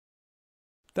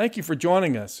Thank you for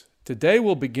joining us. Today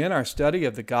we'll begin our study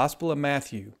of the Gospel of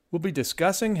Matthew. We'll be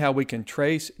discussing how we can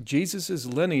trace Jesus'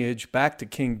 lineage back to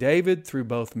King David through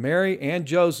both Mary and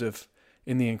Joseph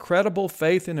in the incredible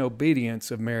faith and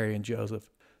obedience of Mary and Joseph.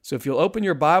 So if you'll open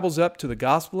your Bibles up to the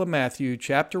Gospel of Matthew,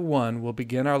 chapter 1, we'll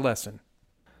begin our lesson.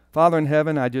 Father in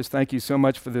heaven, I just thank you so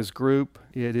much for this group.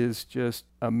 It is just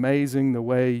amazing the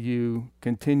way you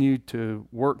continue to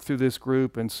work through this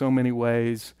group in so many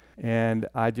ways. And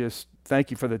I just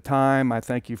thank you for the time. I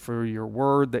thank you for your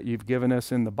word that you've given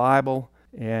us in the Bible.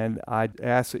 And I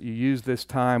ask that you use this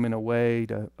time in a way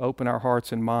to open our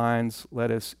hearts and minds. Let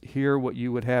us hear what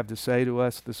you would have to say to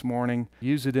us this morning.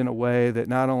 Use it in a way that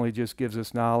not only just gives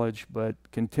us knowledge, but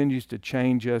continues to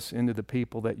change us into the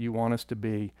people that you want us to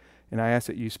be. And I ask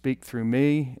that you speak through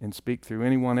me and speak through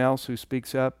anyone else who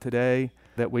speaks up today,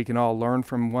 that we can all learn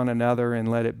from one another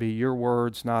and let it be your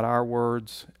words, not our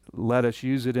words. Let us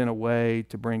use it in a way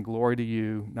to bring glory to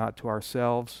you, not to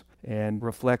ourselves, and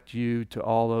reflect you to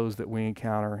all those that we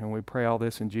encounter. And we pray all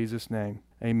this in Jesus' name.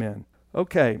 Amen.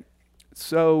 Okay,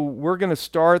 so we're going to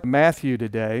start Matthew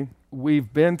today.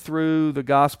 We've been through the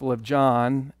Gospel of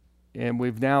John, and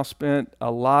we've now spent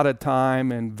a lot of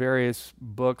time in various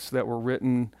books that were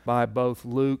written by both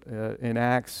Luke in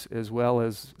Acts as well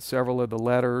as several of the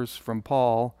letters from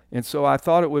Paul. And so I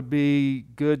thought it would be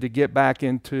good to get back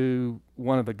into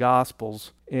one of the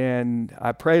Gospels. And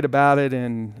I prayed about it,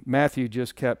 and Matthew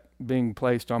just kept being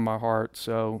placed on my heart.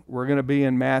 So we're going to be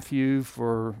in Matthew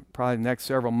for probably the next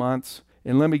several months.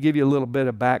 And let me give you a little bit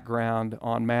of background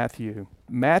on Matthew.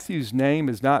 Matthew's name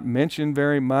is not mentioned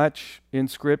very much in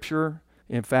Scripture.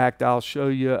 In fact, I'll show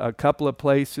you a couple of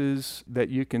places that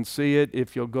you can see it.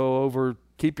 If you'll go over,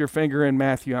 keep your finger in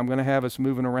Matthew. I'm going to have us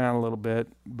moving around a little bit.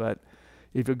 But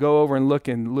if you go over and look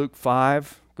in Luke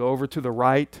 5, go over to the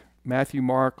right, Matthew,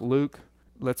 Mark, Luke.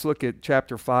 Let's look at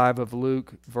chapter 5 of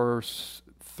Luke, verse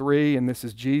 3. And this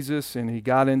is Jesus, and he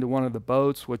got into one of the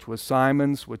boats, which was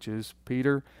Simon's, which is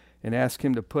Peter, and asked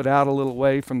him to put out a little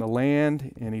way from the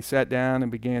land. And he sat down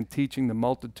and began teaching the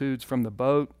multitudes from the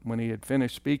boat. When he had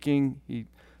finished speaking, he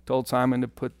told Simon to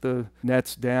put the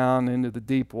nets down into the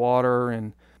deep water.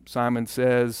 And Simon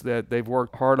says that they've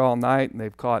worked hard all night and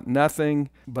they've caught nothing,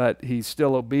 but he's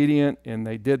still obedient, and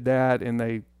they did that, and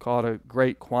they caught a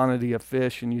great quantity of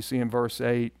fish. And you see in verse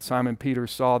 8, Simon Peter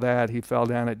saw that. He fell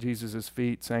down at Jesus'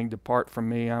 feet, saying, "Depart from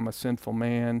me, I'm a sinful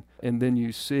man." And then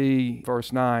you see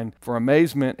verse 9, for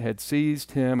amazement had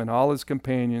seized him and all his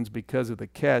companions because of the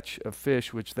catch of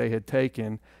fish which they had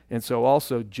taken. And so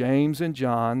also James and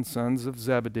John, sons of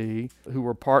Zebedee, who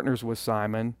were partners with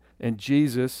Simon. And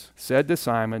Jesus said to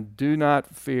Simon, "Do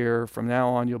not fear, from now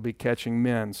on you'll be catching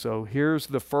men." So here's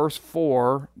the first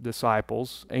four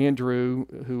disciples. Andrew,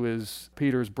 who is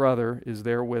Peter's brother, is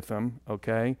there with them,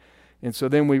 okay? And so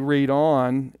then we read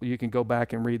on. You can go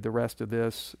back and read the rest of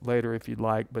this later if you'd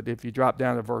like. But if you drop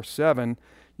down to verse 7,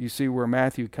 you see where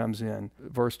Matthew comes in.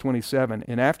 Verse 27,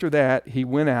 and after that he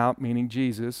went out, meaning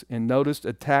Jesus, and noticed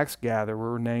a tax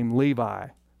gatherer named Levi.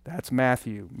 That's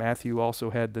Matthew. Matthew also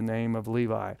had the name of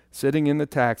Levi, sitting in the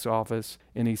tax office,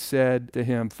 and he said to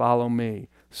him, "Follow me."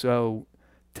 So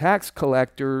tax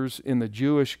collectors in the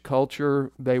Jewish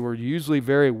culture, they were usually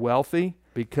very wealthy,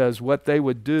 because what they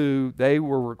would do, they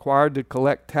were required to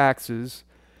collect taxes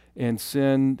and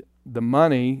send the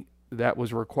money that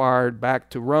was required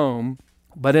back to Rome,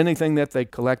 but anything that they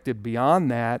collected beyond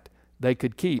that, they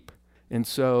could keep. And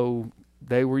so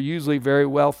they were usually very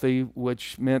wealthy,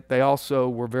 which meant they also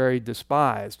were very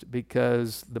despised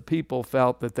because the people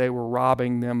felt that they were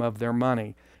robbing them of their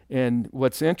money. And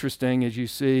what's interesting is you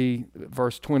see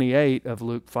verse 28 of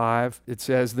Luke 5, it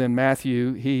says, then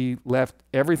Matthew, he left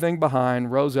everything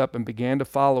behind, rose up and began to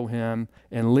follow him,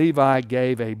 and Levi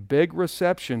gave a big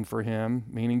reception for him,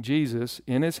 meaning Jesus,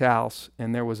 in his house,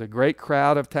 and there was a great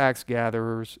crowd of tax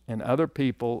gatherers and other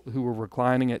people who were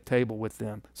reclining at table with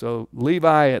them. So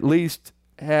Levi at least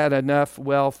had enough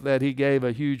wealth that he gave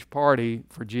a huge party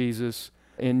for Jesus.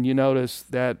 And you notice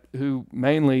that who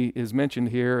mainly is mentioned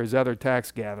here is other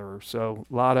tax gatherers. So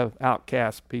a lot of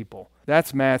outcast people.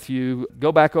 That's Matthew.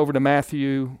 Go back over to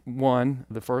Matthew 1,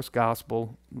 the first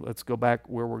gospel. Let's go back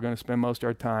where we're going to spend most of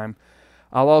our time.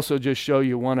 I'll also just show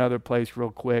you one other place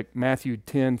real quick. Matthew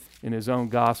 10 in his own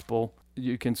gospel.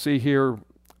 You can see here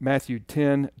Matthew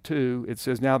 10:2. It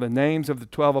says, now the names of the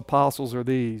 12 apostles are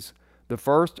these. The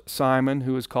first, Simon,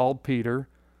 who is called Peter,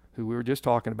 who we were just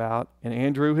talking about, and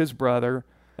Andrew his brother,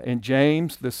 and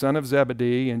James the son of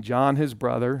Zebedee, and John his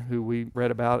brother, who we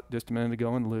read about just a minute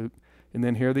ago in Luke. And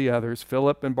then here are the others,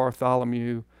 Philip and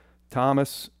Bartholomew,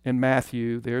 Thomas and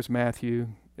Matthew. There's Matthew.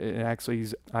 Actually,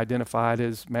 he's identified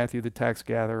as Matthew the tax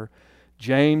gatherer.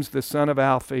 James, the son of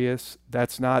Alphaeus,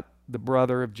 that's not the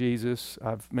brother of Jesus.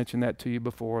 I've mentioned that to you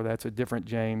before. That's a different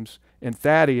James. And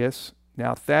Thaddeus.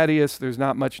 Now, Thaddeus, there's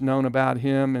not much known about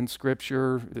him in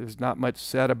Scripture. There's not much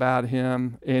said about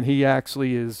him. And he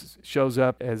actually shows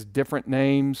up as different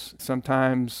names.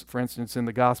 Sometimes, for instance, in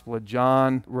the Gospel of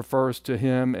John, refers to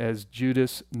him as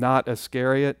Judas, not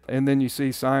Iscariot. And then you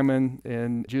see Simon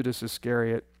and Judas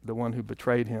Iscariot, the one who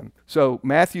betrayed him. So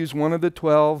Matthew's one of the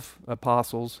 12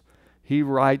 apostles. He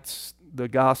writes the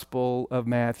Gospel of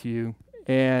Matthew.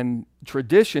 And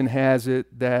tradition has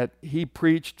it that he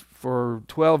preached for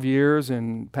 12 years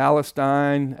in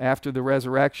Palestine after the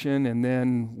resurrection and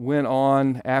then went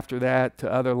on after that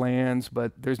to other lands,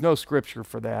 but there's no scripture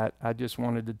for that. I just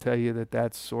wanted to tell you that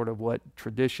that's sort of what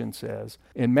tradition says.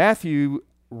 And Matthew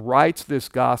writes this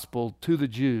gospel to the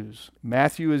Jews.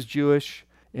 Matthew is Jewish,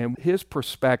 and his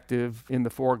perspective in the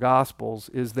four Gospels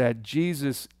is that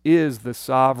Jesus is the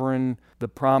sovereign, the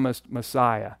promised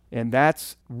Messiah. And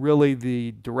that's really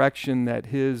the direction that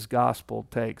his gospel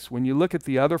takes. When you look at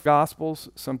the other Gospels,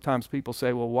 sometimes people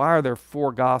say, well, why are there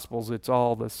four Gospels? It's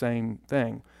all the same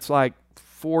thing. It's like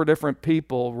four different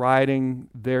people writing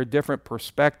their different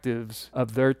perspectives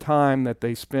of their time that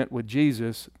they spent with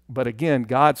Jesus. But again,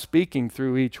 God speaking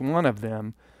through each one of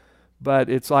them.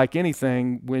 But it's like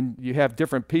anything, when you have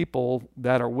different people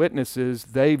that are witnesses,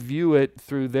 they view it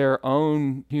through their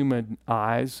own human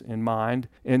eyes and mind,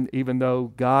 and even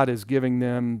though God is giving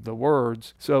them the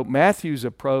words. So Matthew's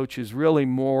approach is really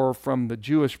more from the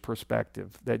Jewish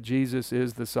perspective, that Jesus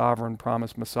is the sovereign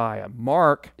promised Messiah.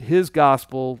 Mark, his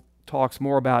gospel, talks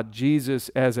more about Jesus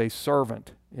as a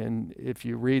servant. And if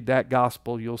you read that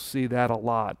gospel, you'll see that a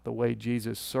lot, the way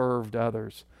Jesus served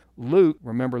others. Luke,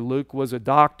 remember Luke was a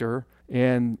doctor,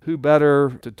 and who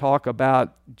better to talk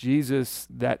about Jesus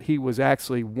that he was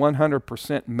actually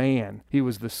 100% man. He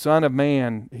was the Son of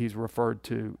Man, he's referred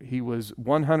to. He was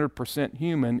 100%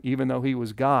 human, even though he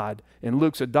was God. And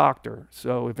Luke's a doctor.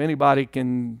 So if anybody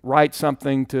can write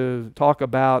something to talk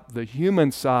about the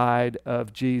human side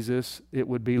of Jesus, it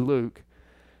would be Luke.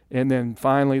 And then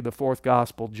finally, the fourth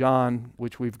gospel, John,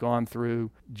 which we've gone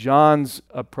through. John's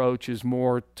approach is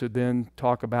more to then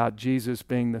talk about Jesus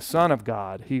being the Son of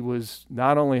God. He was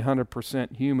not only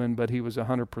 100% human, but he was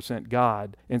 100%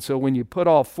 God. And so when you put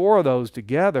all four of those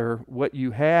together, what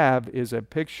you have is a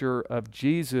picture of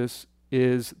Jesus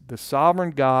is the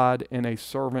sovereign God and a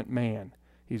servant man.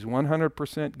 He's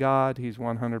 100% God, he's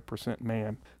 100%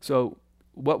 man. So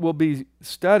what we'll be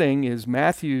studying is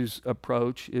Matthew's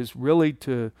approach is really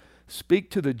to speak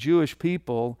to the Jewish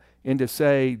people and to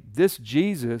say, this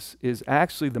Jesus is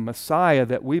actually the Messiah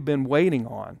that we've been waiting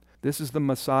on. This is the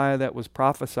Messiah that was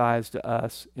prophesied to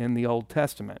us in the Old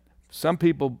Testament. Some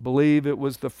people believe it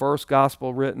was the first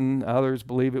gospel written. Others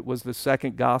believe it was the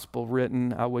second gospel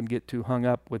written. I wouldn't get too hung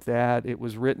up with that. It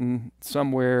was written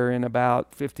somewhere in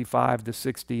about 55 to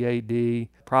 60 A.D.,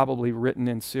 probably written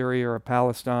in Syria or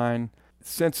Palestine.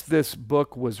 Since this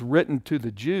book was written to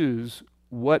the Jews,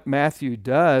 what Matthew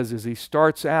does is he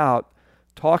starts out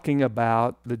talking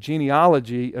about the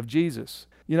genealogy of Jesus.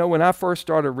 You know, when I first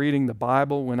started reading the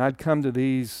Bible, when I'd come to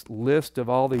these lists of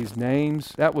all these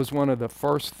names, that was one of the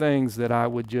first things that I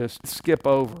would just skip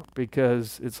over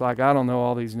because it's like, I don't know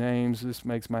all these names. This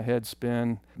makes my head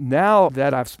spin. Now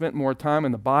that I've spent more time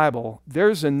in the Bible,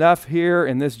 there's enough here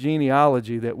in this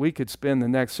genealogy that we could spend the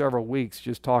next several weeks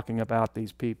just talking about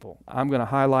these people. I'm going to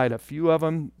highlight a few of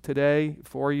them today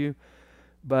for you,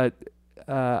 but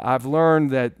I've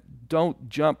learned that don't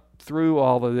jump through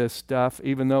all of this stuff,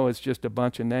 even though it's just a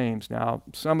bunch of names. Now,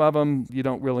 some of them you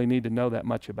don't really need to know that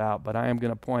much about, but I am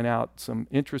going to point out some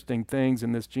interesting things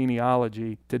in this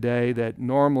genealogy today that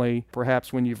normally,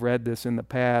 perhaps when you've read this in the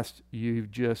past, you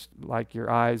just, like your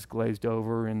eyes glazed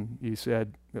over and you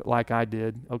said, like I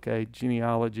did, okay,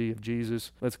 genealogy of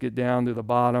Jesus. Let's get down to the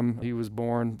bottom. He was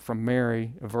born from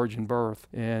Mary, a virgin birth,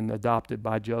 and adopted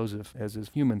by Joseph as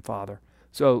his human father.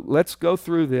 So let's go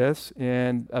through this,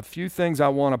 and a few things I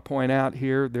want to point out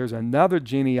here. There's another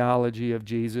genealogy of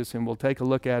Jesus, and we'll take a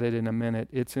look at it in a minute.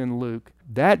 It's in Luke.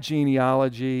 That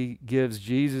genealogy gives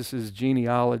Jesus'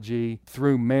 genealogy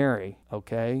through Mary,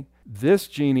 okay? This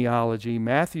genealogy,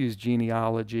 Matthew's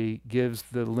genealogy, gives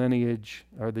the lineage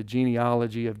or the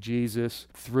genealogy of Jesus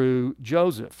through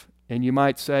Joseph. And you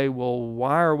might say, well,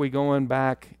 why are we going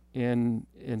back in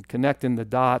connecting the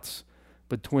dots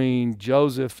between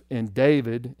Joseph and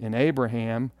David and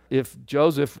Abraham if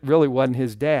Joseph really wasn't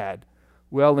his dad?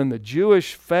 Well, in the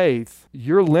Jewish faith,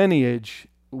 your lineage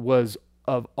was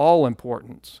of all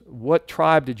importance. What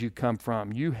tribe did you come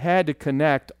from? You had to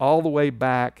connect all the way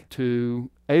back to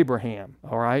Abraham,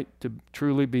 all right, to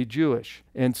truly be Jewish.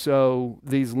 And so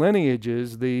these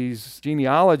lineages, these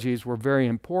genealogies were very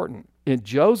important. In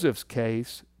Joseph's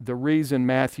case, the reason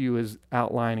Matthew is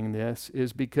outlining this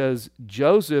is because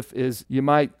Joseph is, you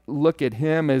might look at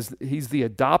him as he's the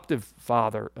adoptive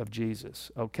father of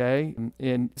Jesus, okay?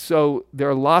 And so there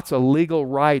are lots of legal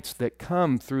rights that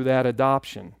come through that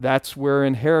adoption. That's where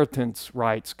inheritance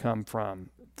rights come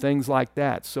from, things like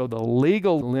that. So the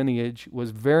legal lineage was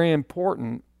very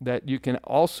important, that you can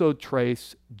also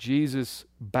trace Jesus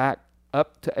back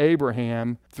up to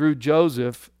Abraham through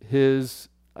Joseph, his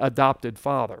adopted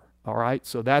father. All right,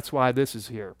 so that's why this is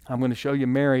here. I'm going to show you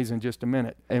Mary's in just a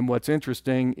minute. And what's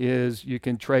interesting is you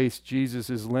can trace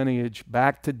Jesus' lineage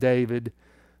back to David,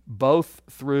 both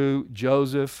through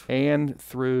Joseph and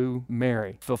through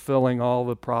Mary, fulfilling all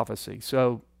the prophecy.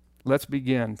 So let's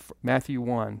begin. Matthew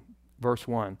 1, verse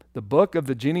 1. The book of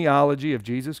the genealogy of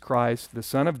Jesus Christ, the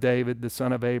son of David, the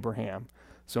son of Abraham.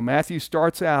 So Matthew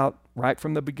starts out right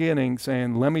from the beginning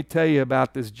saying, let me tell you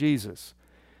about this Jesus.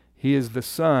 He is the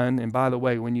son, and by the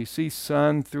way, when you see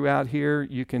son throughout here,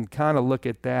 you can kind of look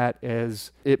at that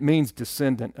as it means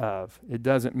descendant of. It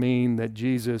doesn't mean that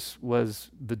Jesus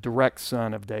was the direct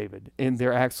son of David. And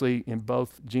they're actually, in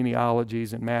both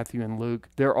genealogies in Matthew and Luke,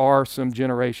 there are some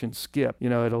generations skipped. You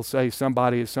know, it'll say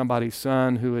somebody is somebody's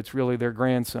son who it's really their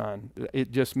grandson. It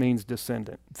just means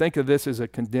descendant. Think of this as a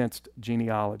condensed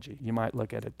genealogy. You might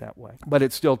look at it that way. But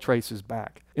it still traces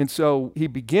back. And so he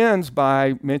begins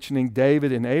by mentioning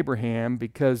David and Abraham,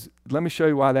 because let me show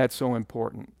you why that's so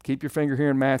important. Keep your finger here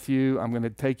in Matthew. I'm going to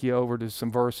take you over to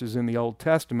some verses in the Old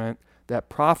Testament that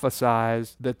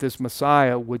prophesies that this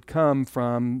Messiah would come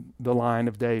from the line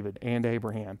of David and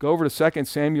Abraham. Go over to 2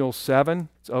 Samuel 7.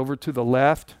 It's over to the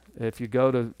left. If you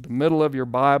go to the middle of your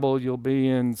Bible, you'll be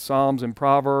in Psalms and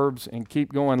Proverbs, and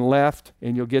keep going left,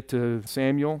 and you'll get to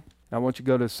Samuel. I want you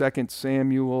to go to 2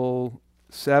 Samuel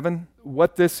 7.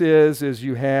 What this is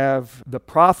you have the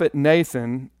prophet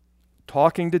Nathan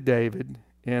talking to David,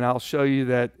 and I'll show you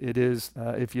that it is,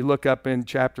 if you look up in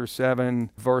chapter 7,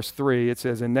 verse 3, it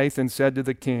says, and Nathan said to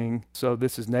the king, so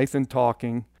this is Nathan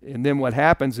talking, and then what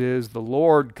happens is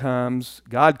God comes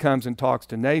and talks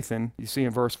to Nathan, you see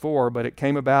in verse 4, but it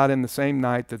came about in the same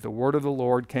night that the word of the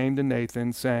Lord came to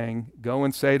Nathan, saying, go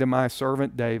and say to my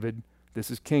servant David, this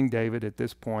is King David at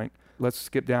this point. Let's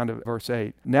skip down to verse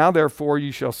 8. Now therefore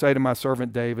you shall say to my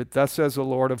servant David, thus says the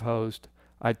Lord of hosts,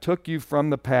 I took you from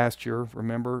the pasture,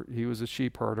 remember he was a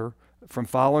sheep herder, from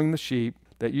following the sheep,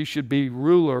 that you should be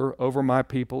ruler over my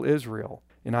people Israel.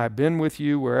 And I have been with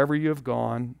you wherever you have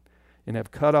gone, and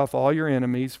have cut off all your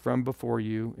enemies from before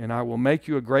you, and I will make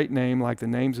you a great name like the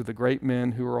names of the great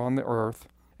men who are on the earth.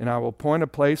 And I will appoint a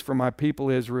place for my people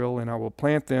Israel, and I will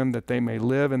plant them that they may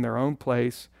live in their own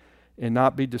place, and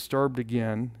not be disturbed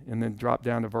again. And then drop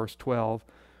down to verse 12.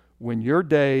 When your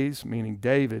days, meaning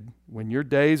David, when your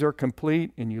days are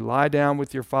complete and you lie down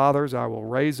with your fathers, I will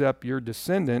raise up your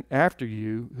descendant after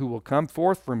you, who will come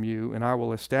forth from you, and I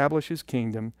will establish his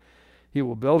kingdom. He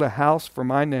will build a house for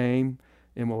my name,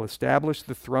 and will establish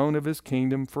the throne of his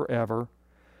kingdom forever.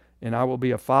 And I will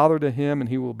be a father to him, and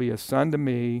he will be a son to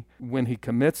me. When he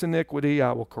commits iniquity,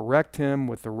 I will correct him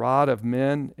with the rod of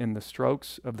men and the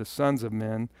strokes of the sons of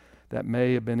men. That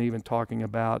may have been even talking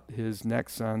about his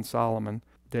next son, Solomon,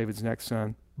 David's next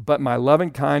son. But my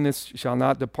loving kindness shall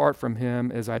not depart from him,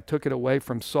 as I took it away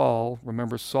from Saul.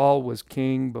 Remember, Saul was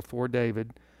king before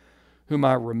David, whom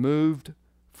I removed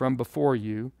from before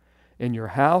you. And your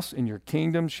house and your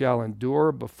kingdom shall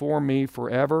endure before me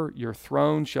forever. Your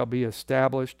throne shall be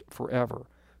established forever.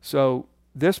 So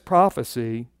this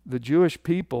prophecy, the Jewish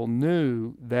people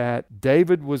knew that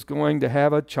David was going to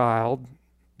have a child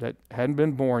that hadn't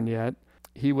been born yet.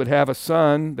 He would have a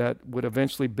son that would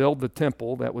eventually build the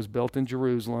temple that was built in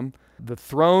Jerusalem. The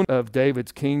throne of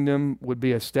David's kingdom would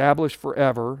be established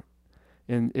forever,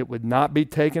 and it would not be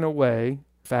taken away. In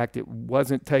fact, it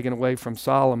wasn't taken away from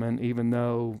Solomon, even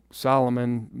though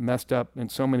Solomon messed up in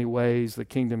so many ways. The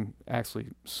kingdom actually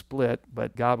split,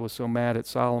 but God was so mad at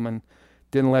Solomon,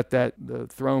 didn't let the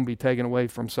throne be taken away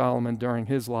from Solomon during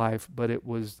his life, but it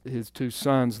was his two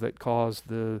sons that caused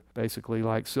the basically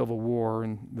like civil war,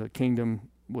 and the kingdom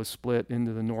was split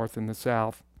into the north and the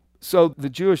south. So the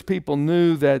Jewish people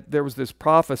knew that there was this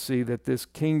prophecy that this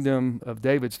kingdom of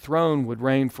David's throne would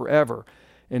reign forever.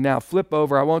 And now flip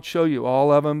over, I won't show you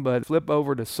all of them, but flip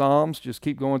over to Psalms, just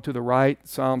keep going to the right,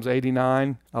 Psalms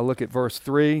 89. I'll look at verse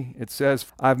 3. It says,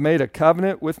 I've made a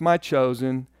covenant with my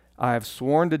chosen. I have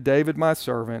sworn to David my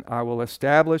servant, I will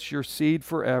establish your seed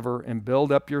forever and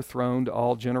build up your throne to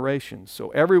all generations. So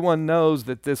everyone knows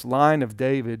that this line of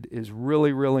David is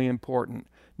really, really important.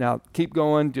 Now, keep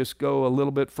going, just go a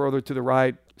little bit further to the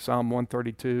right, Psalm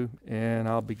 132, and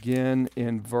I'll begin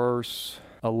in verse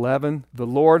 11. The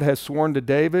Lord has sworn to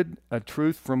David a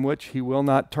truth from which he will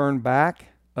not turn back.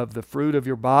 Of the fruit of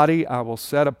your body I will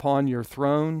set upon your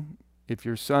throne. If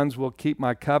your sons will keep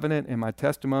my covenant and my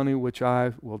testimony which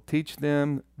I will teach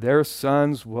them, their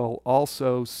sons will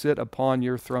also sit upon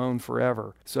your throne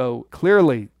forever. So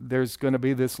clearly there's going to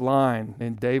be this line,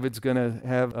 and David's going to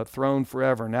have a throne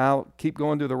forever. Now keep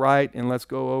going to the right, and let's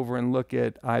go over and look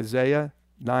at Isaiah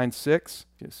 9:6,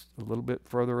 just a little bit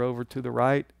further over to the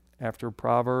right. After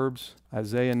Proverbs,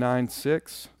 Isaiah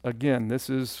 9:6. Again,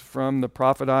 this is from the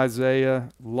prophet Isaiah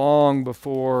long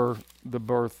before the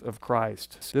birth of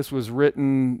Christ. This was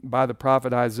written by the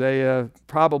prophet Isaiah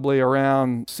probably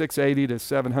around 680 to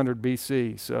 700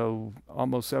 BC, so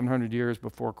almost 700 years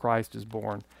before Christ is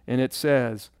born. And it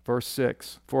says, verse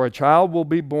 6, "For a child will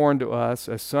be born to us,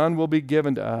 a son will be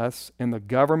given to us, and the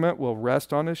government will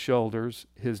rest on his shoulders.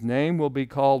 His name will be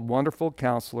called Wonderful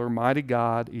Counselor, Mighty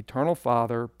God, Eternal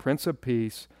Father, Prince of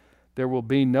Peace. There will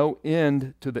be no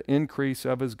end to the increase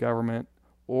of his government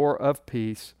or of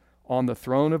peace on the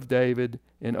throne of David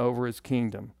and over his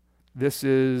kingdom." This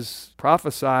is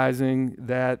prophesizing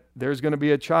that there's going to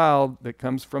be a child that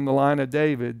comes from the line of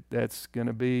David that's going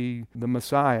to be the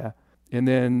Messiah. And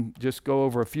then just go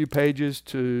over a few pages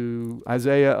to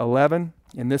Isaiah 11.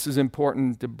 And this is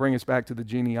important to bring us back to the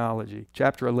genealogy.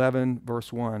 Chapter 11,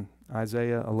 verse 1.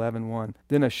 Isaiah 11:1.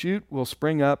 "Then a shoot will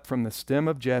spring up from the stem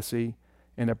of Jesse,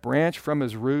 and a branch from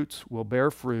his roots will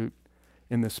bear fruit.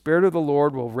 And the Spirit of the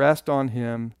Lord will rest on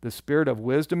him, the Spirit of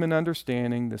wisdom and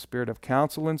understanding, the Spirit of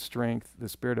counsel and strength, the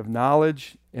Spirit of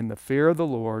knowledge and the fear of the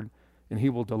Lord. And he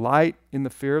will delight in the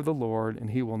fear of the Lord,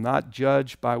 and he will not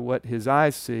judge by what his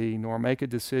eyes see, nor make a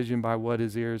decision by what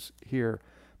his ears hear."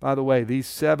 By the way, these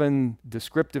 7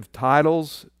 descriptive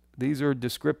titles, these are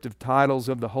descriptive titles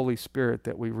of the Holy Spirit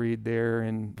that we read there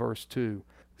in verse 2.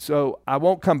 So I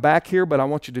won't come back here, but I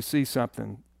want you to see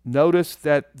something. Notice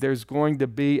that there's going to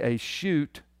be a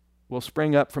shoot will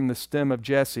spring up from the stem of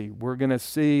Jesse. We're going to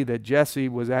see that Jesse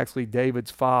was actually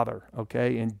David's father,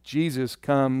 okay? And Jesus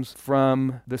comes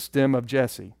from the stem of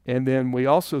Jesse. And then we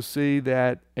also see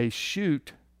that a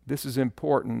shoot, this is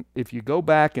important. If you go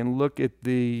back and look at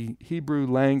the Hebrew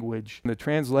language, the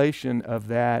translation of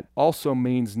that also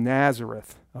means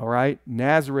Nazareth, all right?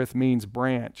 Nazareth means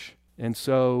branch. And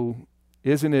so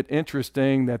isn't it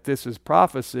interesting that this is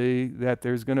prophecy, that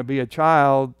there's going to be a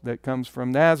child that comes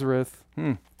from Nazareth?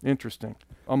 Interesting.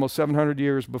 Almost 700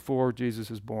 years before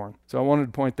Jesus is born. So I wanted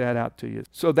to point that out to you.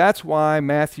 So that's why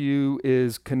Matthew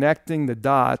is connecting the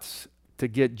dots to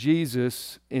get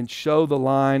Jesus and show the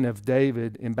line of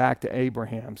David and back to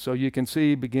Abraham. So you can see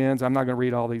he begins, I'm not going to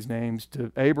read all these names,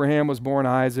 to Abraham was born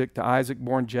Isaac, to Isaac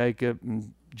born Jacob,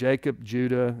 and Jacob,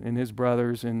 Judah, and his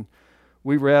brothers, and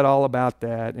we read all about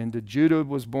that. And to Judah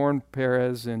was born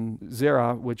Perez and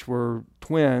Zerah, which were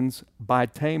twins by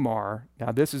Tamar.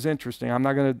 Now this is interesting. I'm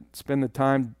not going to spend the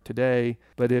time today,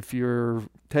 but if you're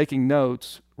taking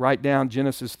notes, write down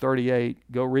Genesis 38.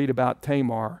 Go read about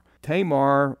Tamar.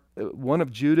 Tamar, one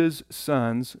of Judah's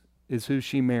sons, is who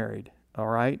she married, all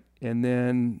right? And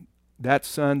then that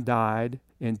son died,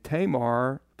 and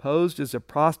Tamar posed as a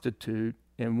prostitute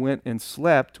and went and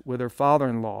slept with her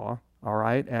father-in-law, all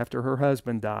right, after her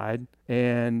husband died.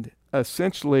 And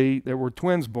essentially, there were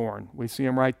twins born. We see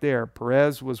them right there.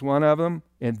 Perez was one of them.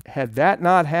 And had that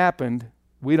not happened,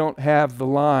 we don't have the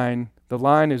line. The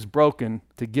line is broken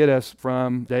to get us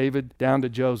from David down to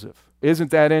Joseph. Isn't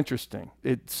that interesting?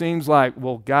 It seems like,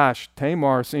 well, gosh,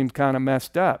 Tamar seems kind of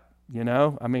messed up, you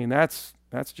know? I mean, that's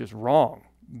just wrong,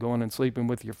 going and sleeping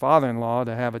with your father-in-law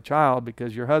to have a child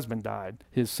because your husband died,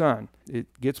 his son. It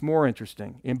gets more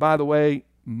interesting. And by the way,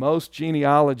 most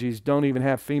genealogies don't even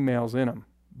have females in them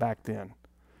back then.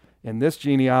 In this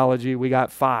genealogy, we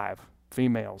got 5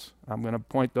 females. I'm going to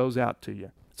point those out to you.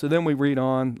 So then we read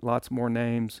on, lots more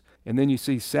names. And then you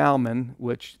see Salmon,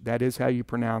 which that is how you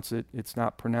pronounce it. It's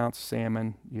not pronounced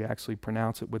salmon. You actually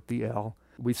pronounce it with the L.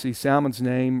 We see Salmon's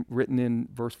name written in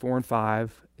verse 4 and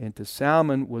 5. And to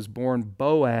Salmon was born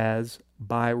Boaz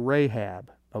by Rahab.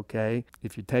 Okay,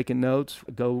 if you're taking notes,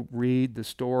 go read the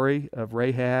story of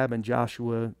Rahab in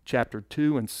Joshua chapter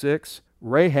 2 and 6.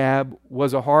 Rahab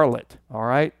was a harlot, all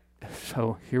right?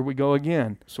 So here we go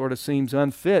again. Sort of seems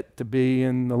unfit to be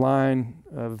in the line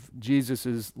of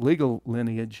Jesus's legal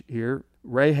lineage here.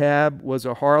 Rahab was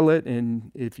a harlot,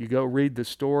 and if you go read the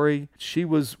story, she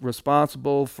was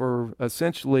responsible for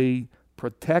essentially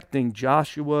protecting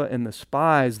Joshua and the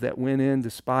spies that went in to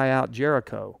spy out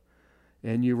Jericho.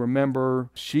 And you remember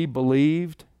she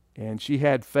believed and she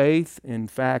had faith. In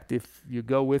fact, if you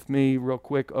go with me real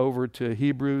quick over to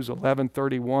Hebrews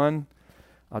 11:31,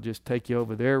 I'll just take you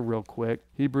over there real quick.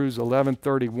 Hebrews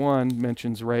 11:31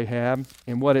 mentions Rahab,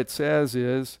 and what it says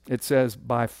is, it says,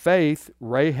 "By faith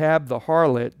Rahab the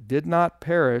harlot did not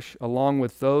perish along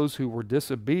with those who were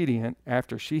disobedient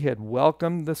after she had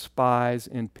welcomed the spies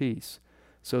in peace."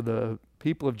 So the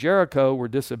people of Jericho were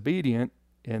disobedient,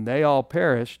 and they all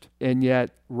perished, and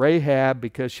yet Rahab,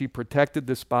 because she protected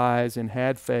the spies and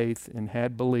had faith and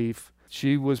had belief,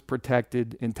 she was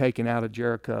protected and taken out of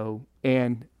Jericho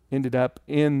and ended up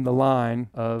in the line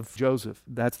of Joseph.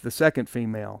 That's the second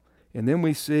female. And then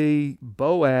we see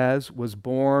Boaz was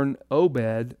born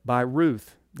Obed by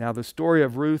Ruth. Now, the story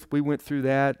of Ruth, we went through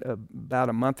that about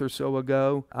a month or so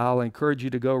ago. I'll encourage you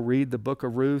to go read the book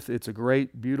of Ruth. It's a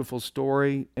great, beautiful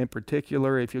story. In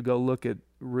particular, if you go look at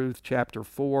Ruth chapter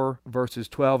 4, verses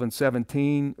 12 and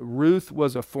 17, Ruth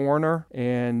was a foreigner,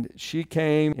 and she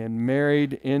came and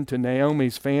married into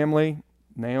Naomi's family.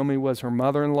 Naomi was her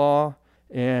mother-in-law.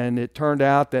 And it turned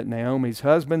out that Naomi's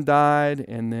husband died,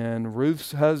 and then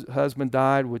Ruth's husband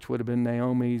died, which would have been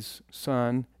Naomi's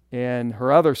son, and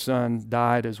her other son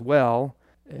died as well,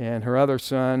 and her other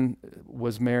son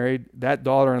was married. That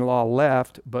daughter-in-law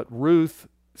left, but Ruth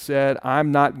said,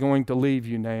 "I'm not going to leave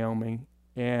you, Naomi."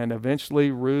 And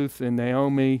eventually Ruth and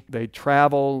Naomi, they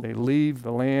travel, they leave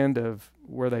the land of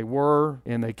where they were,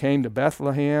 and they came to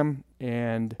Bethlehem,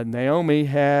 and Naomi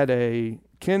had a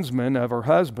kinsman of her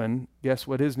husband. Guess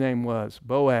what his name was?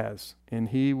 Boaz. And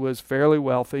he was fairly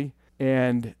wealthy,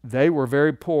 and they were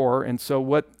very poor. And so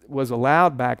what was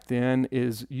allowed back then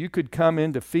is you could come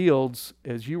into fields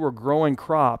as you were growing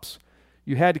crops.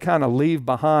 You had to kind of leave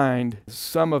behind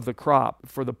some of the crop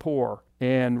for the poor.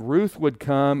 And Ruth would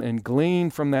come and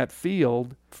glean from that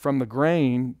field, from the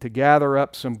grain, to gather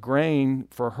up some grain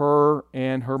for her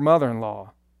and her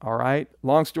mother-in-law. All right.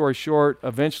 Long story short,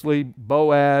 eventually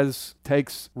Boaz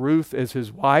takes Ruth as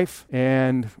his wife.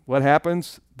 And what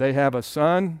happens? They have a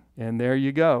son, and there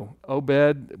you go.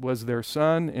 Obed was their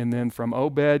son, and then from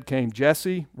Obed came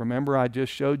Jesse. Remember, I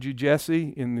just showed you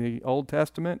Jesse in the Old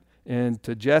Testament. And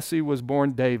to Jesse was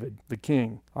born David, the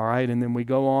king. All right, and then we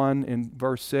go on in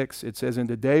verse 6. It says, "And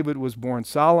to David was born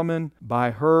Solomon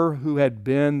by her who had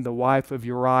been the wife of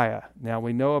Uriah." Now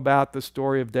we know about the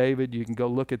story of David. You can go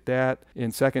look at that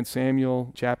in 2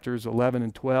 Samuel chapters 11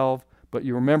 and 12. But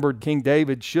you remember King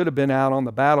David should have been out on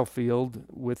the battlefield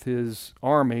with his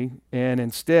army, and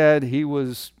instead he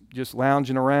was just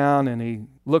lounging around, and he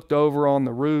looked over on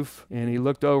the roof, and he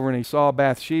looked over and he saw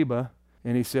Bathsheba.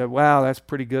 And he said, "Wow, that's a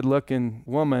pretty good-looking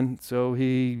woman." So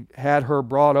he had her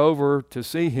brought over to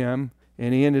see him,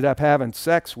 and he ended up having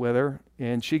sex with her,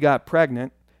 and she got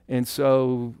pregnant. And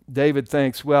so David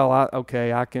thinks, well,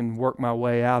 I can work my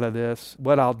way out of this.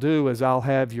 What I'll do is I'll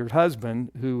have your husband,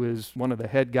 who is one of the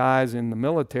head guys in the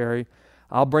military,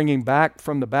 I'll bring him back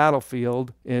from the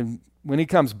battlefield, and when he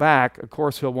comes back, of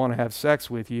course, he'll want to have sex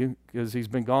with you because he's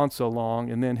been gone so long,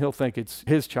 and then he'll think it's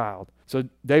his child. So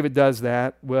David does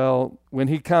that. Well, when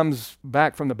he comes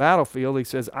back from the battlefield, he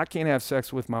says, "I can't have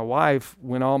sex with my wife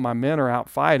when all my men are out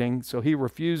fighting." So he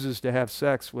refuses to have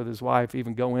sex with his wife,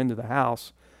 even go into the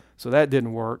house. So that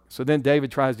didn't work. So then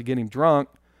David tries to get him drunk,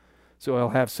 so he'll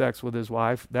have sex with his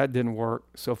wife. That didn't work.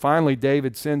 So finally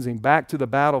David sends him back to the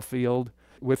battlefield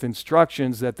with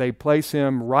instructions that they place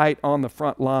him right on the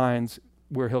front lines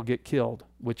where he'll get killed,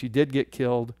 which he did get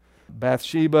killed.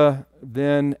 Bathsheba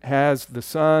then has the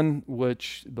son,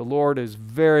 which the Lord is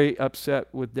very upset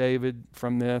with David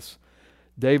from this.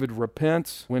 David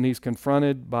repents when he's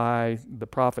confronted by the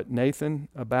prophet Nathan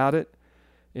about it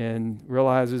and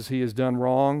realizes he has done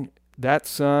wrong. That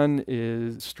son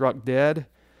is struck dead,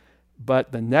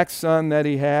 but the next son that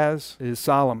he has is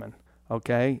Solomon.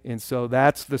 Okay, and so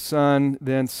that's the son,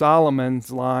 then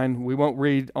Solomon's line. We won't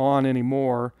read on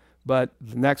anymore, but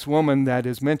the next woman that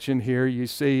is mentioned here, you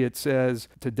see it says,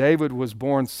 "To David was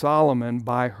born Solomon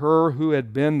by her who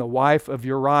had been the wife of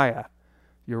Uriah."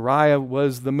 Uriah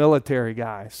was the military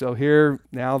guy. So here,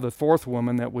 now the fourth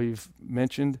woman that we've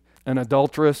mentioned, an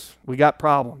adulteress. We got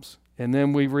problems. And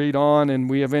then we read on and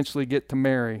we eventually get to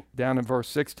Mary. Down in verse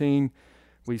 16,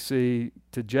 we see,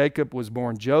 "To Jacob was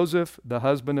born Joseph, the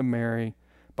husband of Mary,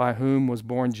 by whom was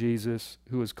born Jesus,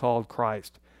 who is called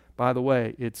Christ." By the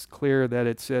way, it's clear that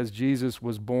it says Jesus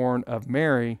was born of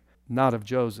Mary, not of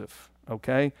Joseph.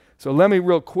 Okay? So let me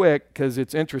real quick, because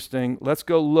it's interesting, let's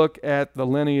go look at the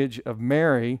lineage of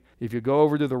Mary. If you go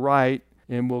over to the right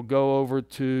and we'll go over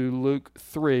to Luke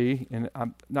 3, and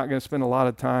I'm not going to spend a lot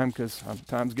of time because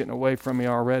time's getting away from me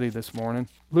already this morning.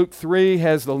 Luke 3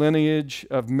 has the lineage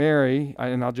of Mary,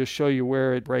 and I'll just show you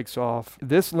where it breaks off.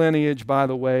 This lineage, by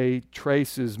the way,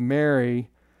 traces Mary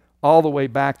all the way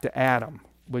back to Adam,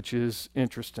 which is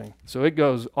interesting. So it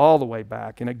goes all the way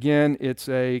back. And again, it's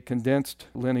a condensed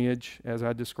lineage, as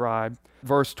I described.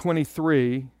 Verse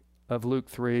 23 of Luke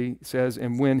 3 says,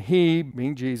 and when he,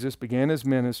 being Jesus, began his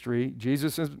ministry,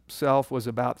 Jesus himself was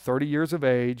about 30 years of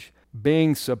age,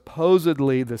 being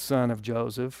supposedly the son of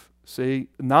Joseph. See,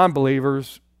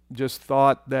 non-believers just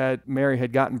thought that Mary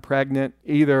had gotten pregnant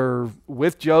either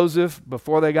with Joseph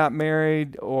before they got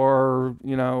married or,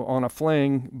 on a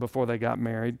fling before they got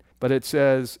married. But it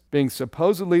says, being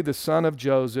supposedly the son of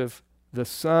Joseph, the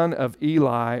son of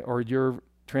Eli, or your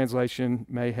translation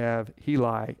may have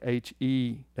Heli,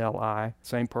 H-E-L-I,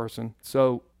 same person.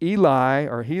 So Eli,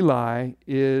 or Heli,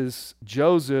 is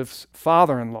Joseph's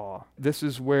father-in-law. This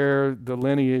is where the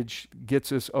lineage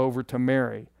gets us over to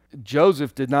Mary.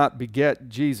 Joseph did not beget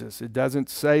Jesus. It doesn't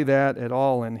say that at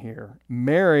all in here.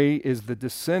 Mary is the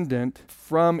descendant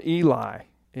from Eli.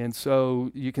 And so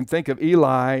you can think of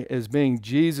Eli as being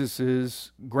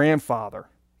Jesus's grandfather.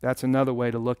 That's another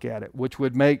way to look at it, which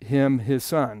would make him his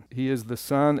son. He is the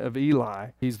son of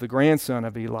Eli. He's the grandson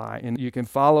of Eli. And you can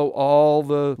follow all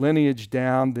the lineage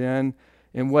down then.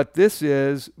 And what this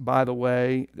is, by the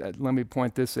way, let me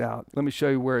point this out. Let me show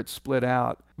you where it's split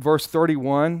out. Verse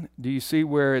 31, do you see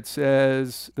where it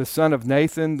says the son of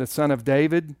Nathan, the son of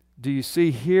David? Do you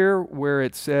see here where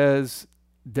it says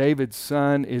David's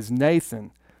son is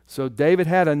Nathan? So David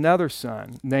had another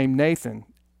son named Nathan.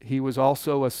 He was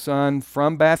also a son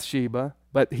from Bathsheba,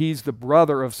 but he's the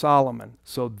brother of Solomon.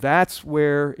 So that's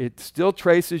where it still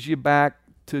traces you back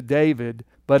to David,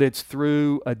 but it's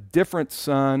through a different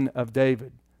son of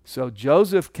David. So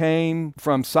Joseph came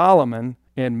from Solomon,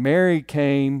 and Mary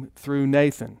came through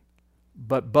Nathan,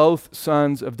 but both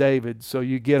sons of David. So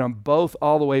you get them both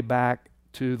all the way back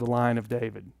to the line of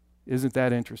David. Isn't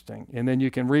that interesting? And then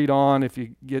you can read on if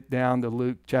you get down to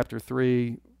Luke chapter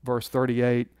 3, verse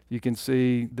 38. You can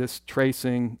see this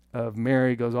tracing of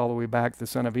Mary goes all the way back, the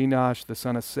son of Enosh, the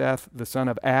son of Seth, the son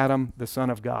of Adam, the son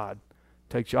of God.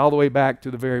 Takes you all the way back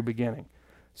to the very beginning.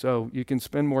 So you can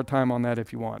spend more time on that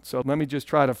if you want. So let me just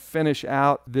try to finish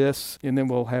out this, and then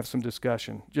we'll have some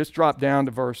discussion. Just drop down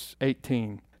to verse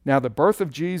 18. Now the birth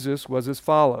of Jesus was as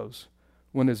follows.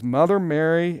 When his mother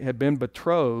Mary had been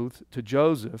betrothed to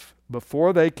Joseph,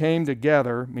 before they came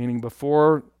together, meaning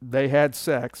before they had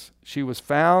sex, she was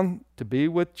found to be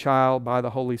with child by the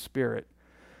Holy Spirit.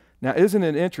 Now, isn't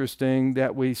it interesting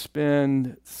that we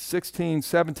spend 16,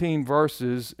 17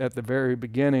 verses at the very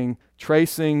beginning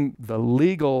tracing the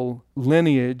legal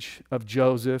lineage of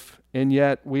Joseph, and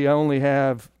yet we only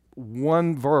have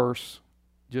one verse,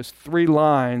 just 3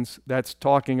 lines, that's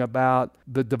talking about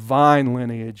the divine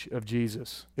lineage of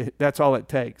Jesus. That's all it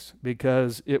takes,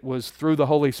 because it was through the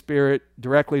Holy Spirit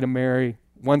directly to Mary.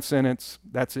 One sentence,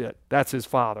 that's it. That's his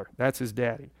father. That's his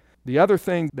daddy. The other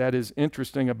thing that is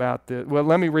interesting about this, well,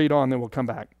 let me read on, then we'll come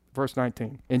back. Verse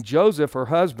 19. And Joseph, her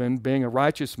husband, being a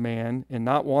righteous man and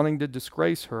not wanting to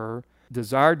disgrace her,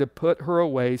 desired to put her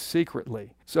away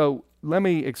secretly. So let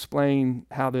me explain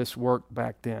how this worked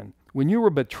back then. When you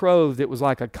were betrothed, it was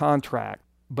like a contract,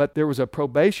 but there was a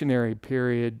probationary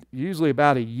period, usually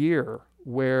about a year,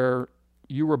 where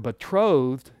you were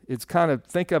betrothed. It's kind of,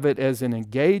 think of it as an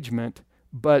engagement,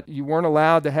 but you weren't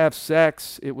allowed to have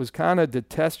sex. It was kind of to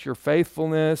test your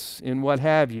faithfulness and what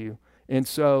have you. And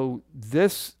so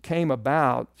this came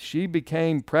about. She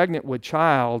became pregnant with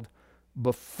child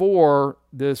before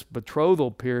this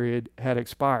betrothal period had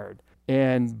expired.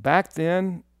 And back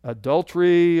then,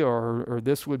 adultery or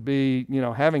this would be,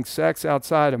 having sex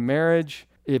outside of marriage.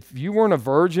 If you weren't a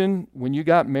virgin when you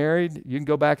got married, you can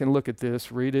go back and look at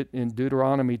this, read it in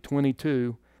Deuteronomy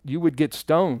 22, you would get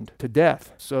stoned to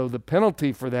death. So the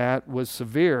penalty for that was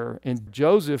severe. And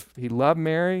Joseph, he loved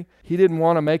Mary. He didn't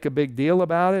want to make a big deal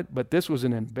about it, but this was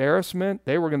an embarrassment.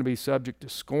 They were going to be subject to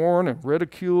scorn and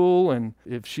ridicule, and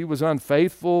if she was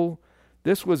unfaithful,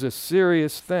 this was a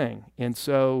serious thing. And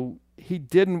so he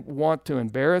didn't want to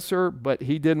embarrass her, but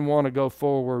he didn't want to go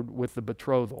forward with the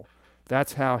betrothal.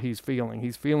 That's how he's feeling.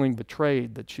 He's feeling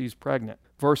betrayed that she's pregnant.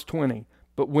 Verse 20,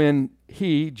 but when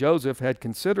he, Joseph, had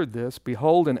considered this,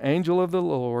 behold, an angel of the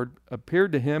Lord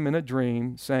appeared to him in a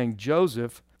dream, saying,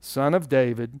 Joseph, son of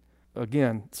David,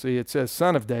 again, see, it says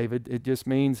son of David. It just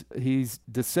means he's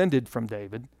descended from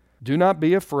David. Do not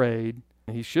be afraid.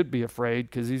 He should be afraid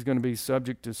because he's going to be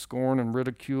subject to scorn and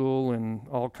ridicule and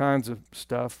all kinds of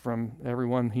stuff from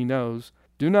everyone he knows.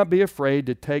 Do not be afraid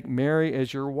to take Mary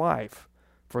as your wife,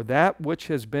 For that which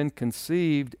has been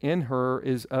conceived in her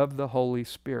is of the Holy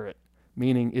Spirit,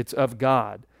 meaning it's of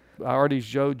God. I already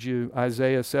showed you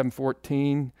Isaiah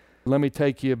 7:14. Let me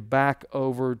take you back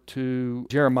over to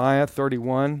Jeremiah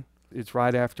 31. It's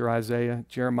right after Isaiah,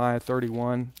 Jeremiah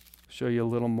 31. Show you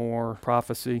a little more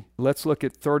prophecy. Let's look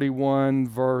at 31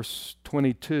 verse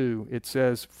 22. It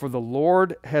says, "For the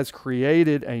Lord has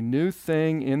created a new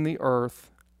thing in the earth.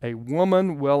 A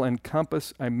woman will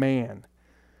encompass a man."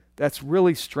 That's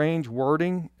really strange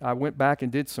wording. I went back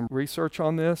and did some research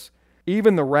on this.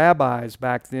 Even the rabbis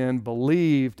back then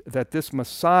believed that this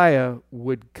Messiah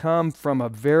would come from a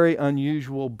very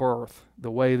unusual birth,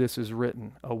 the way this is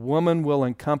written. A woman will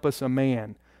encompass a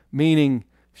man, meaning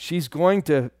she's going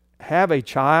to have a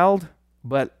child,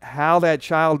 but how that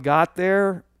child got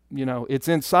there, it's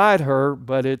inside her,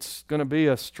 but it's going to be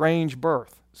a strange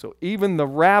birth. So even the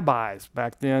rabbis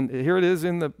back then, here it is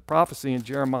in the prophecy in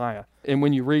Jeremiah. And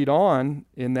when you read on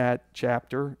in that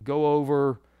chapter, go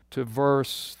over to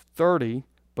verse 30,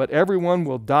 "But everyone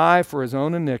will die for his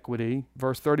own iniquity."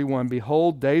 Verse 31,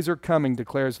 "Behold, days are coming,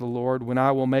 declares the Lord, when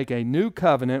I will make a new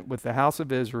covenant with the house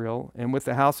of Israel and with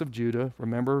the house of Judah."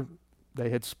 Remember, they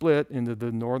had split into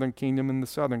the northern kingdom and the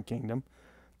southern kingdom.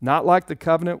 "Not like the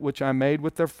covenant which I made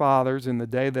with their fathers in the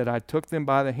day that I took them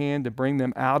by the hand to bring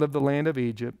them out of the land of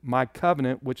Egypt, my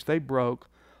covenant which they broke,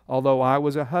 although I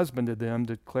was a husband to them,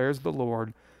 declares the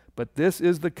Lord. But this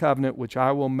is the covenant which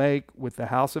I will make with the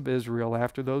house of Israel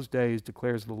after those days,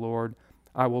 declares the Lord.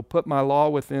 I will put my law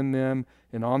within them,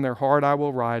 and on their heart I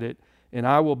will write it, and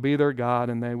I will be their God,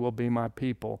 and they will be my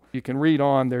people." You can read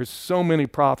on. There's so many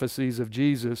prophecies of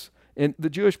Jesus. And the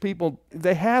Jewish people,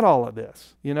 they had all of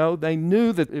this. They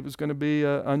knew that it was going to be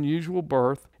an unusual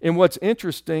birth. And what's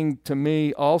interesting to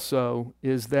me also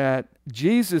is that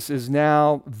Jesus is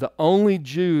now the only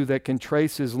Jew that can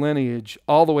trace his lineage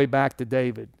all the way back to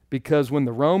David. Because when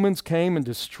the Romans came and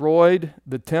destroyed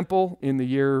the temple in the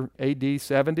year AD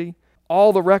 70,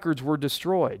 all the records were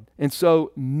destroyed. And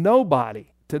so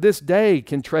nobody to this day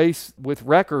can trace with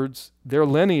records their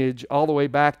lineage all the way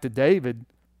back to David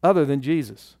other than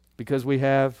Jesus, because we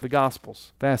have the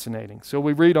Gospels. Fascinating. So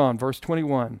we read on, verse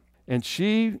 21. "And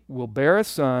she will bear a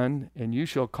son, and you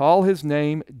shall call his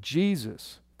name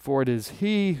Jesus, for it is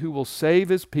he who will save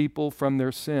his people from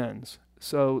their sins."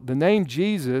 So the name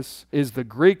Jesus is the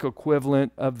Greek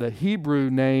equivalent of the Hebrew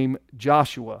name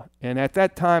Joshua. And at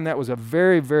that time, that was a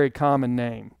very, very common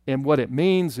name. And what it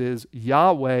means is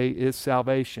Yahweh is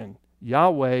salvation.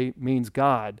 Yahweh means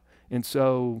God. And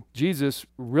so Jesus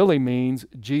really means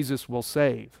Jesus will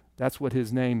save. That's what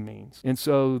his name means. And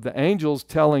so the angel's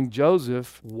telling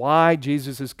Joseph why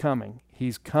Jesus is coming.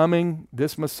 He's coming.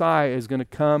 This Messiah is going to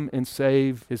come and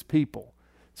save his people.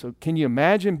 So can you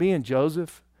imagine being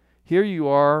Joseph? Here you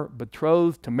are,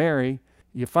 betrothed to Mary.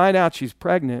 You find out she's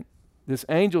pregnant. This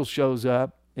angel shows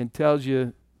up and tells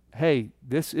you, hey,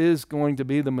 this is going to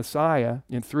be the Messiah.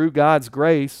 And through God's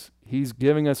grace, he's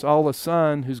giving us all a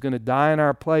son who's going to die in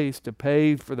our place to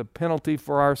pay for the penalty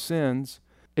for our sins.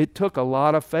 It took a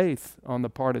lot of faith on the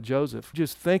part of Joseph.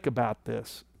 Just think about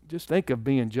this. Just think of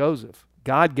being Joseph.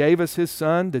 God gave us his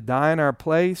son to die in our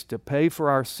place, to pay for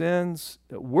our sins.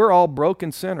 We're all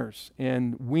broken sinners,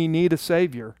 and we need a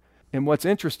Savior. And what's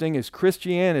interesting is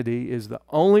Christianity is the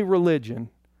only religion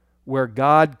where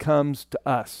God comes to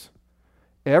us.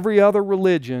 Every other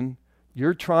religion,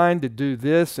 you're trying to do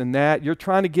this and that. You're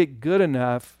trying to get good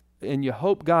enough, and you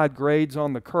hope God grades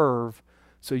on the curve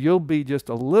so you'll be just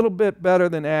a little bit better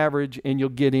than average and you'll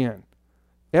get in.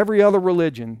 Every other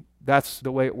religion, that's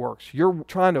the way it works. You're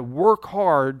trying to work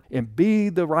hard and be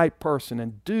the right person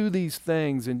and do these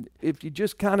things. And if you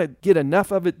just kind of get enough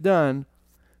of it done,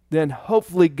 then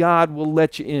hopefully God will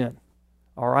let you in.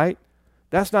 All right?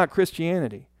 That's not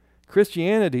Christianity.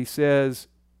 Christianity says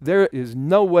there is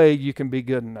no way you can be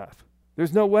good enough.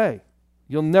 There's no way.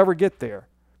 You'll never get there.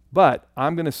 But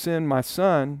I'm going to send my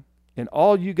son, and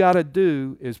all you got to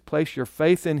do is place your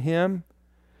faith in him.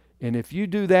 And if you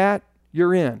do that,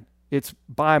 you're in. It's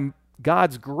by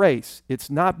God's grace. It's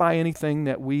not by anything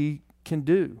that we can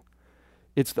do.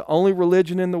 It's the only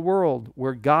religion in the world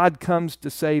where God comes to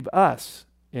save us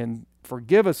and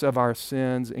forgive us of our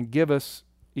sins and give us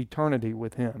eternity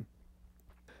with him.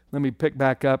 Let me pick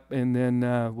back up and then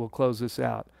we'll close this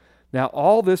out. Now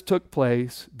all this took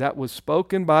place that was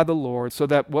spoken by the Lord, so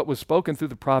that what was spoken through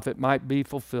the prophet might be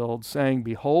fulfilled, saying,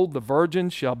 Behold, the virgin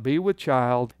shall be with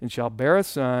child, and shall bear a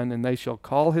son, and they shall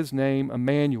call his name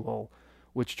Emmanuel,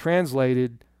 which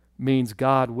translated means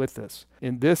God with us.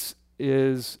 And this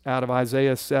is out of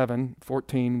Isaiah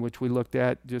 7:14, which we looked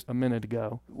at just a minute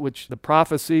ago, which the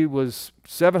prophecy was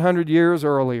 700 years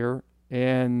earlier,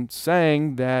 and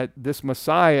saying that this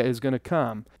Messiah is going to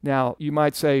come. Now, you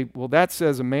might say, well, that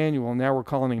says Emmanuel, now we're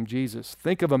calling him Jesus.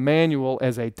 Think of Emmanuel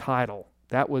as a title.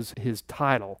 That was his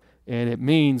title, and it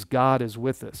means God is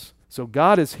with us. So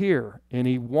God is here, and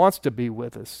he wants to be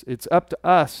with us. It's up to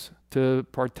us to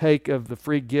partake of the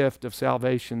free gift of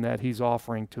salvation that he's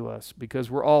offering to us,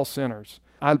 because we're all sinners.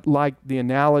 I like the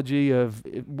analogy of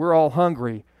we're all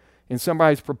hungry, and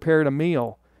somebody's prepared a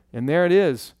meal, and there it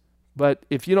is. But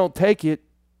if you don't take it,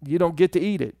 you don't get to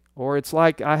eat it. Or it's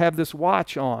like I have this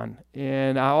watch on,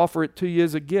 and I offer it to you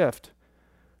as a gift.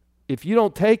 If you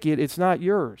don't take it, it's not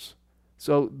yours.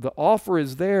 So the offer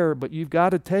is there, but you've got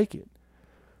to take it.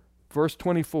 Verse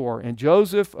 24, and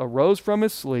Joseph arose from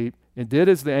his sleep and did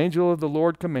as the angel of the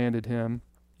Lord commanded him,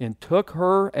 and took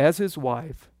her as his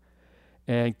wife,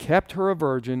 and kept her a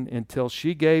virgin until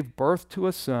she gave birth to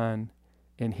a son,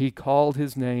 and he called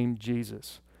his name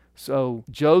Jesus. So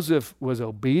Joseph was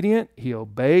obedient. He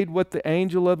obeyed what the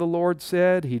angel of the Lord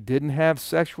said. He didn't have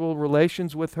sexual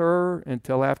relations with her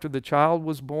until after the child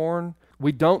was born.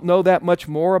 We don't know that much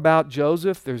more about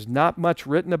Joseph. There's not much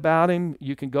written about him.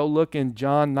 You can go look in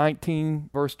John 19,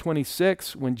 verse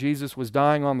 26, when Jesus was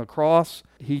dying on the cross.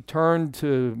 He turned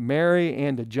to Mary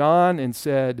and to John and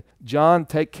said, John,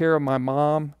 take care of my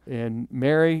mom, and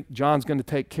Mary, John's going to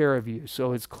take care of you.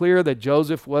 So it's clear that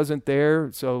Joseph wasn't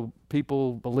there, so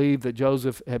people believe that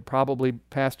Joseph had probably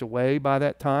passed away by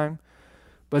that time.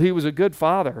 But he was a good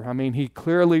father. I mean, he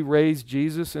clearly raised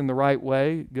Jesus in the right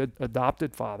way, good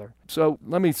adopted father. So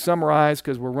let me summarize,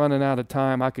 because we're running out of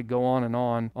time. I could go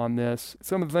on this.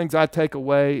 Some of the things I take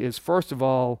away is, first of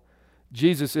all,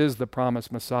 Jesus is the promised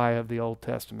Messiah of the Old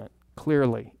Testament,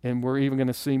 clearly. And we're even going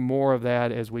to see more of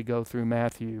that as we go through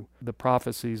Matthew, the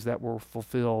prophecies that were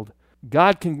fulfilled.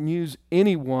 God can use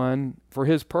anyone for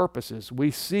his purposes.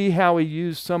 We see how he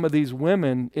used some of these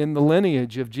women in the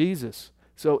lineage of Jesus.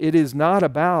 So it is not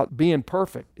about being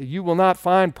perfect. You will not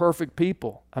find perfect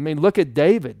people. I mean, look at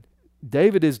David.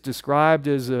 David is described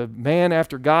as a man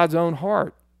after God's own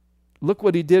heart. Look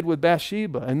what he did with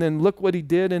Bathsheba, and then look what he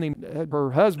did, and he had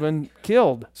her husband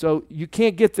killed. So you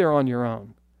can't get there on your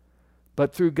own.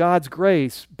 But through God's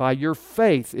grace, by your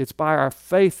faith, it's by our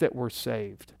faith that we're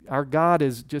saved. Our God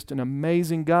is just an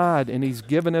amazing God, and he's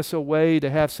given us a way to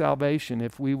have salvation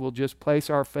if we will just place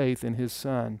our faith in his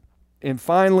Son. And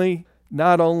finally,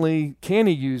 not only can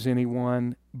he use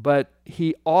anyone, but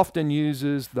he often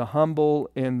uses the humble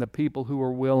and the people who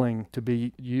are willing to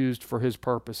be used for his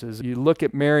purposes. You look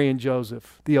at Mary and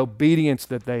Joseph, the obedience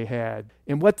that they had,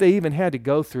 and what they even had to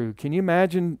go through. Can you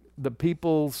imagine the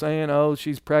people saying, oh,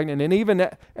 she's pregnant? And even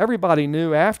everybody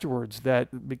knew afterwards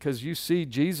that, because you see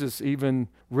Jesus even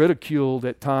ridiculed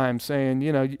at times, saying,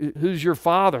 you know, who's your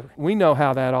father? We know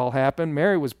how that all happened.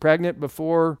 Mary was pregnant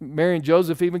before Mary and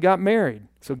Joseph even got married.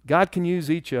 So God can use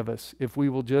each of us if we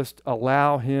will just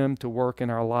allow him to work in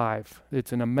our life.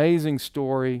 It's an amazing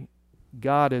story.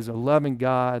 God is a loving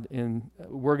God, and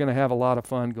we're going to have a lot of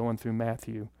fun going through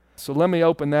Matthew. So let me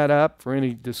open that up for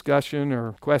any discussion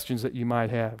or questions that you might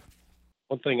have.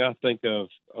 One thing I think of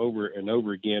over and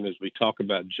over again as we talk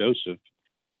about Joseph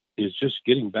is just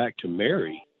getting back to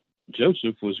Mary.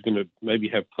 Joseph was going to maybe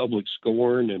have public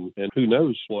scorn and who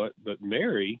knows what, but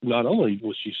Mary, not only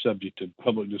was she subject to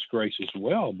public disgrace as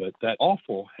well, but that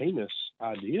awful, heinous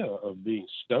idea of being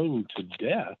stoned to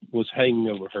death was hanging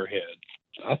over her head.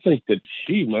 I think that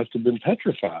she must have been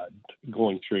petrified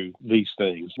going through these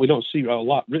things. We don't see a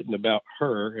lot written about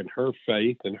her and her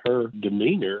faith and her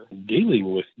demeanor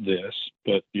dealing with this,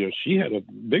 but she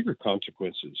had bigger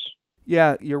consequences.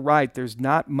 Yeah, you're right. There's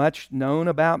not much known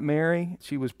about Mary.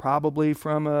 She was probably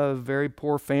from a very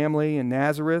poor family in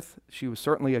Nazareth. She was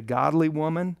certainly a godly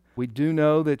woman. We do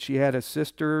know that she had a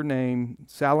sister named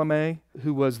Salome,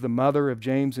 who was the mother of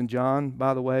James and John,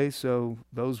 by the way. So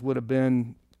those would have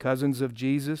been cousins of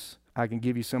Jesus. I can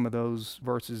give you some of those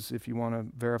verses if you want to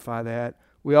verify that.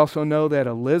 We also know that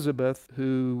Elizabeth,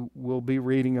 who we'll be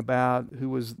reading about, who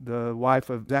was the wife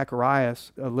of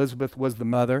Zacharias, Elizabeth was the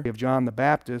mother of John the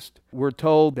Baptist. We're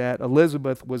told that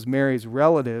Elizabeth was Mary's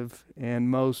relative, and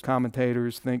most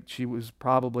commentators think she was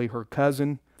probably her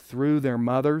cousin through their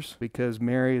mothers, because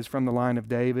Mary is from the line of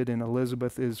David and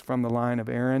Elizabeth is from the line of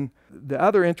Aaron. The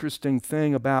other interesting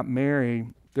thing about Mary,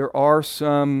 there are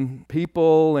some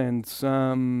people and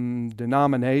some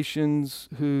denominations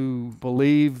who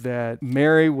believe that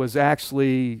Mary was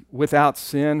actually without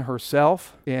sin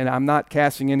herself. And I'm not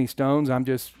casting any stones, I'm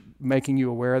just making you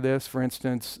aware of this. For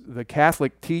instance, the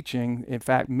Catholic teaching, in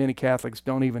fact, many Catholics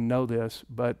don't even know this,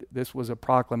 but this was a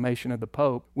proclamation of the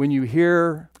Pope. When you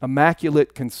hear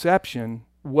Immaculate Conception,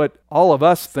 what all of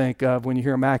us think of when you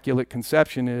hear Immaculate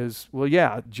Conception is, well,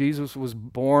 yeah, Jesus was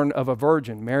born of a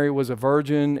virgin. Mary was a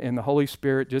virgin, and the Holy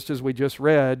Spirit, just as we just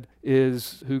read,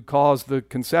 is who caused the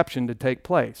conception to take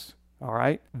place. All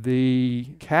right?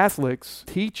 The Catholics'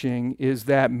 teaching is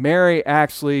that Mary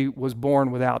actually was born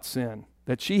without sin,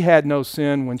 that she had no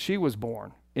sin when she was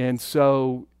born. And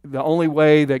so the only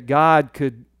way that God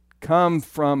could come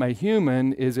from a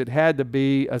human is it had to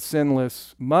be a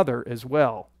sinless mother as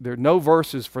well. There are no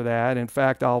verses for that. In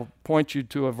fact, I'll point you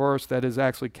to a verse that is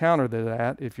actually counter to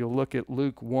that. If you'll look at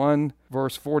Luke 1,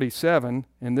 verse 47,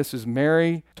 and this is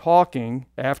Mary talking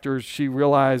after she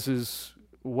realizes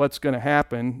what's going to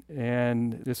happen,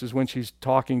 and this is when she's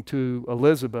talking to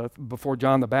Elizabeth before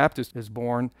John the Baptist is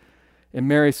born, and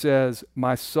Mary says,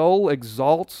 "My soul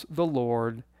exalts the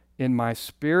Lord, and my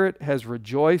spirit has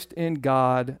rejoiced in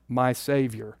God, my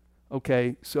Savior."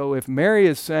 Okay, so if Mary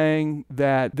is saying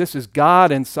that this is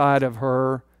God inside of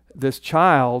her, this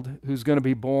child who's going to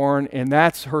be born, and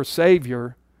that's her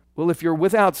Savior, well, if you're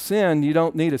without sin, you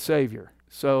don't need a Savior.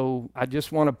 So I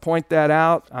just want to point that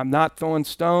out. I'm not throwing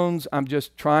stones. I'm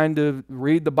just trying to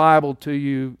read the Bible to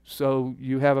you so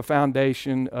you have a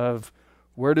foundation of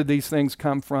where did these things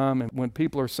come from. And when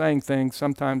people are saying things,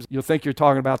 sometimes you'll think you're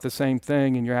talking about the same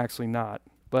thing and you're actually not.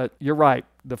 But you're right.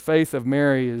 The faith of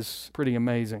Mary is pretty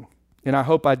amazing. And I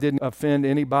hope I didn't offend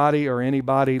anybody or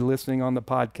anybody listening on the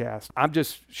podcast. I'm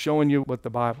just showing you what the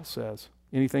Bible says.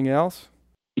 Anything else?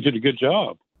 You did a good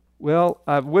job. Well,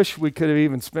 I wish we could have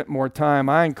even spent more time.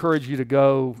 I encourage you to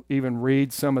go even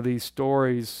read some of these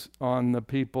stories on the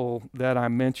people that I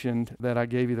mentioned, that I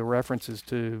gave you the references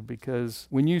to, because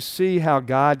when you see how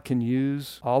God can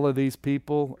use all of these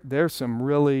people, there's some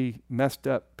really messed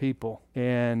up people.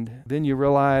 And then you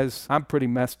realize I'm pretty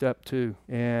messed up too.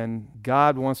 And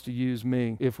God wants to use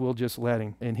me if we'll just let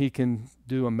him. And he can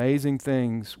do amazing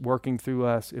things working through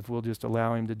us if we'll just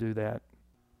allow him to do that.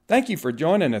 Thank you for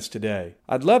joining us today.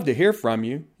 I'd love to hear from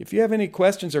you. If you have any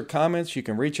questions or comments, you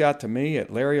can reach out to me at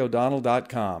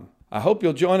larryo'donnell.com. I hope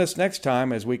you'll join us next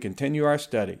time as we continue our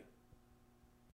study.